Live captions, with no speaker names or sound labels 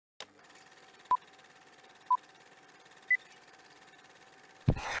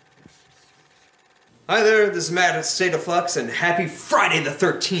Hi there, this is Matt at State of Flux, and happy Friday the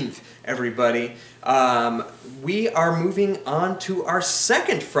 13th, everybody. We are moving on to our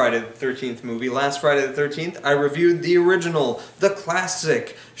second Friday the 13th movie. Last Friday the 13th, I reviewed the original, the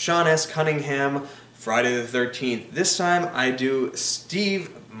classic, Sean S. Cunningham, Friday the 13th. This time, I do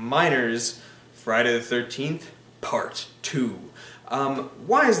Steve Miner's Friday the 13th, Part 2.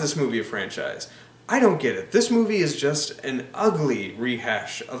 Why is this movie a franchise? I don't get it. This movie is just an ugly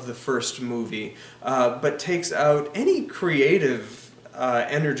rehash of the first movie, but takes out any creative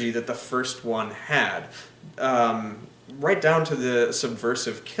energy that the first one had, right down to the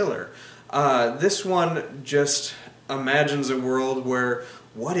subversive killer. This one just imagines a world where,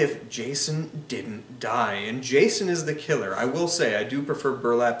 what if Jason didn't die? And Jason is the killer. I will say, I do prefer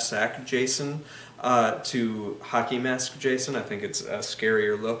burlap sack Jason to hockey mask Jason. I think it's a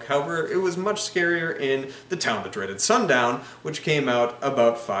scarier look. However, it was much scarier in The Town That Dreaded Sundown, which came out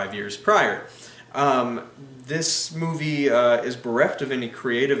about 5 years prior. This movie is bereft of any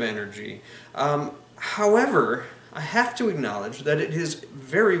creative energy. However, I have to acknowledge that it is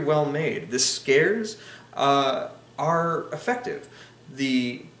very well made. The scares are effective.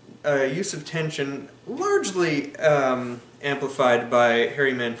 The use of tension, largely amplified by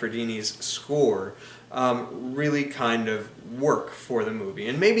Harry Manfredini's score, really kind of work for the movie.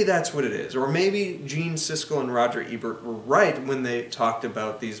 And maybe that's what it is. Or maybe Gene Siskel and Roger Ebert were right when they talked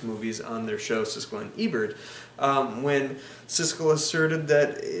about these movies on their show, Siskel and Ebert, when Siskel asserted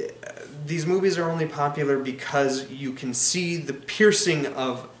that these movies are only popular because you can see the piercing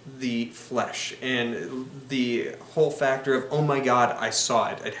of the flesh and the whole factor of, oh my god, I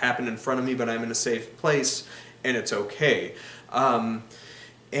saw it. It happened in front of me, but I'm in a safe place, and it's okay. And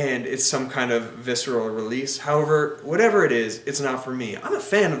it's some kind of visceral release. However, whatever it is, it's not for me. I'm a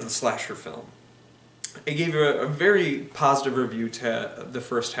fan of the slasher film. I gave a very positive review to the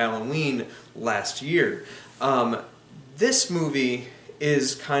first Halloween last year. This movie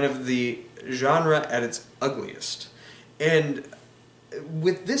is kind of the genre at its ugliest. And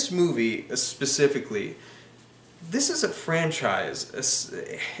with this movie specifically, this is a franchise,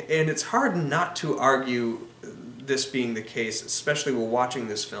 and it's hard not to argue this being the case, especially while watching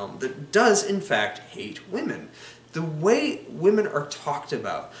this film, that does in fact hate women. The way women are talked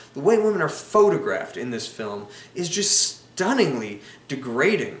about, the way women are photographed in this film is just stunningly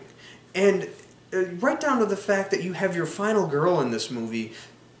degrading. And right down to the fact that you have your final girl in this movie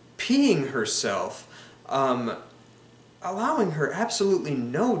peeing herself, allowing her absolutely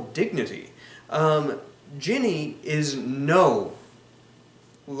no dignity. Ginny is no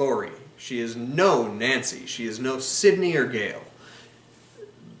Laurie. She is no Nancy. She is no Sydney or Gail.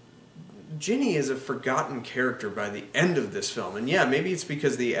 Ginny is a forgotten character by the end of this film. And yeah, maybe it's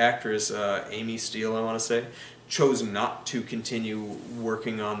because the actress, Amy Steele, I want to say, chose not to continue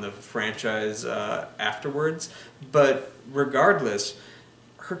working on the franchise afterwards. But regardless,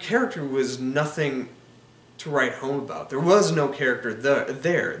 her character was nothing to write home about. There was no character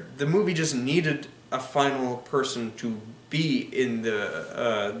there. The movie just needed a final person to be in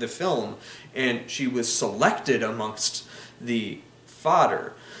the film, and she was selected amongst the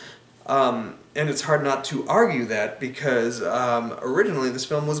fodder. And it's hard not to argue that because originally this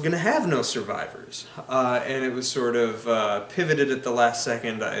film was going to have no survivors, and it was sort of pivoted at the last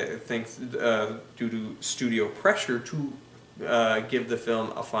second, I think, due to studio pressure to give the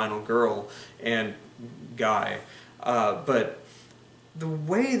film a final girl and guy. But the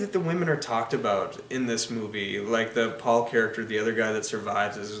way that the women are talked about in this movie, like the Paul character, the other guy that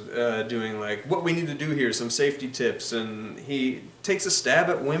survives, is doing like, what we need to do here, some safety tips, and he takes a stab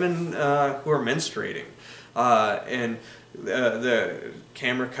at women who are menstruating. And the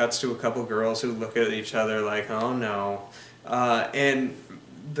camera cuts to a couple girls who look at each other like, oh no. And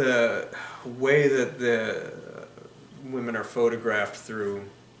the way that the women are photographed through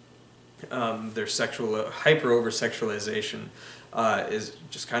their sexual, hyper-over-sexualization is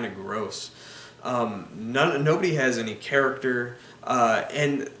just kind of gross. Nobody has any character,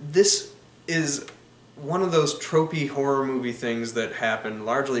 and this is one of those tropey horror movie things that happen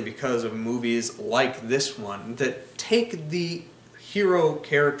largely because of movies like this one that take the hero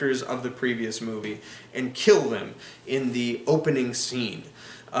characters of the previous movie and kill them in the opening scene.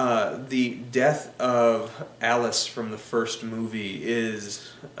 The death of Alice from the first movie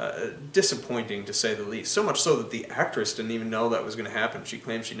is disappointing, to say the least. So much so that the actress didn't even know that was going to happen. She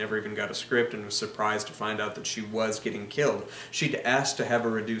claimed she never even got a script and was surprised to find out that she was getting killed. She'd asked to have a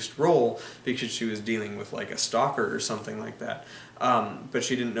reduced role because she was dealing with like a stalker or something like that. But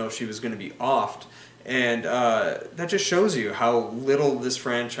she didn't know she was going to be offed. And that just shows you how little this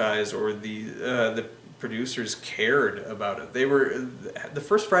franchise or the producers cared about it. The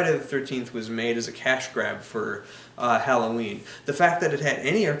first Friday the 13th was made as a cash grab for Halloween. The fact that it had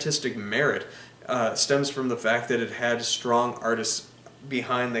any artistic merit stems from the fact that it had strong artists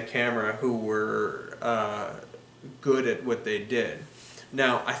behind the camera who were good at what they did.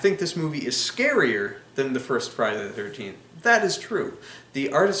 Now, I think this movie is scarier than the first Friday the 13th. That is true.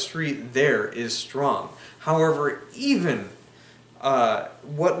 The artistry there is strong. However, even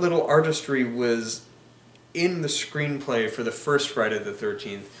what little artistry was in the screenplay for the first Friday the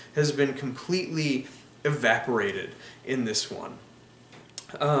 13th has been completely evaporated in this one.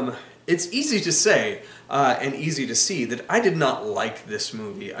 It's easy to say and easy to see that I did not like this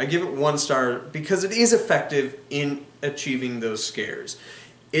movie. I give it 1 star because it is effective in achieving those scares.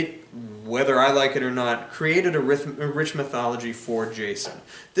 It, whether I like it or not, created a rich mythology for Jason.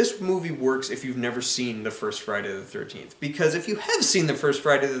 This movie works if you've never seen the first Friday the 13th, because if you have seen the first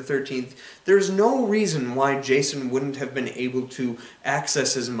Friday the 13th, there's no reason why Jason wouldn't have been able to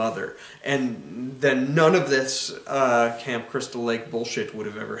access his mother, and then none of this Camp Crystal Lake bullshit would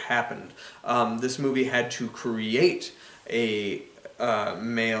have ever happened. This movie had to create a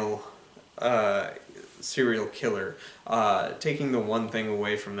male serial killer, taking the one thing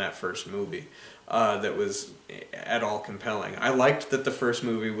away from that first movie that was at all compelling. I liked that the first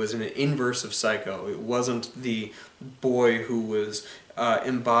movie was an inverse of Psycho. It wasn't the boy who was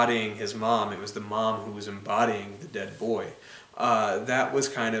embodying his mom, it was the mom who was embodying the dead boy. That was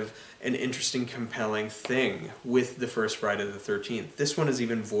kind of an interesting, compelling thing with the first Friday the 13th. This one is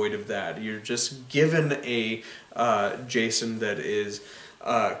even void of that. You're just given a Jason that is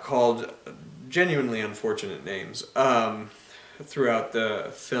called genuinely unfortunate names throughout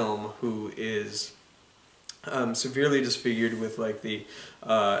the film, who is severely disfigured with like the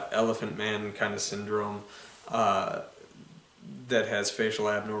elephant man kind of syndrome, that has facial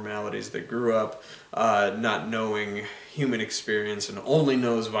abnormalities, that grew up not knowing human experience and only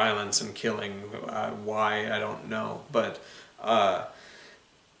knows violence and killing. Why, I don't know, but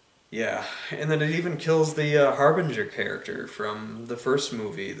yeah, and then it even kills the Harbinger character from the first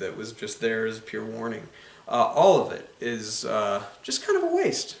movie that was just there as pure warning. All of it is just kind of a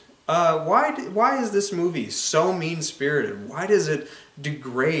waste. Why is this movie so mean-spirited? Why does it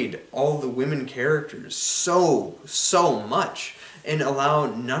degrade all the women characters so much and allow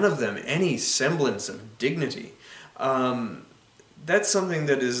none of them any semblance of dignity? That's something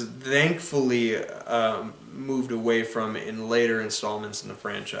that is thankfully moved away from in later installments in the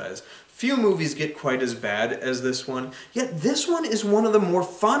franchise. Few movies get quite as bad as this one, yet this one is one of the more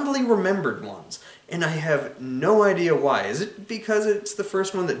fondly remembered ones, and I have no idea why. Is it because it's the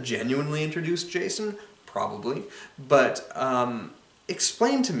first one that genuinely introduced Jason? Probably, but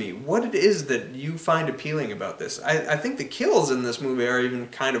explain to me what it is that you find appealing about this. I think the kills in this movie are even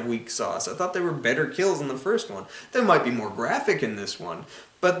kind of weak sauce. I thought they were better kills in the first one. They might be more graphic in this one,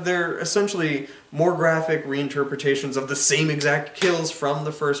 but they're essentially more graphic reinterpretations of the same exact kills from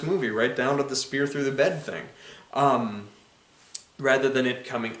the first movie, right down to the spear through the bed thing. Rather than it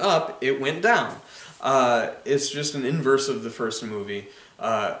coming up, it went down. It's just an inverse of the first movie,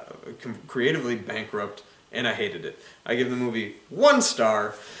 creatively bankrupt, and I hated it. I give the movie 1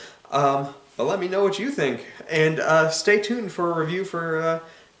 star, but let me know what you think. And stay tuned for a review for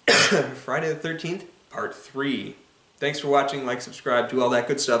Friday the 13th, Part 3. Thanks for watching, like, subscribe, do all that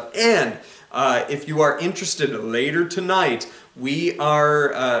good stuff. And if you are interested, later tonight, we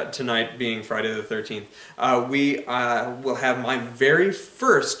are, tonight being Friday the 13th, we will have my very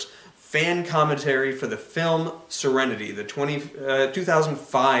first fan commentary for the film Serenity, the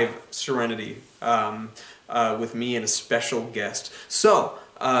 2005 Serenity, with me and a special guest. So,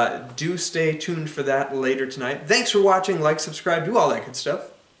 do stay tuned for that later tonight. Thanks for watching, like, subscribe, do all that good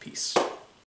stuff. Peace.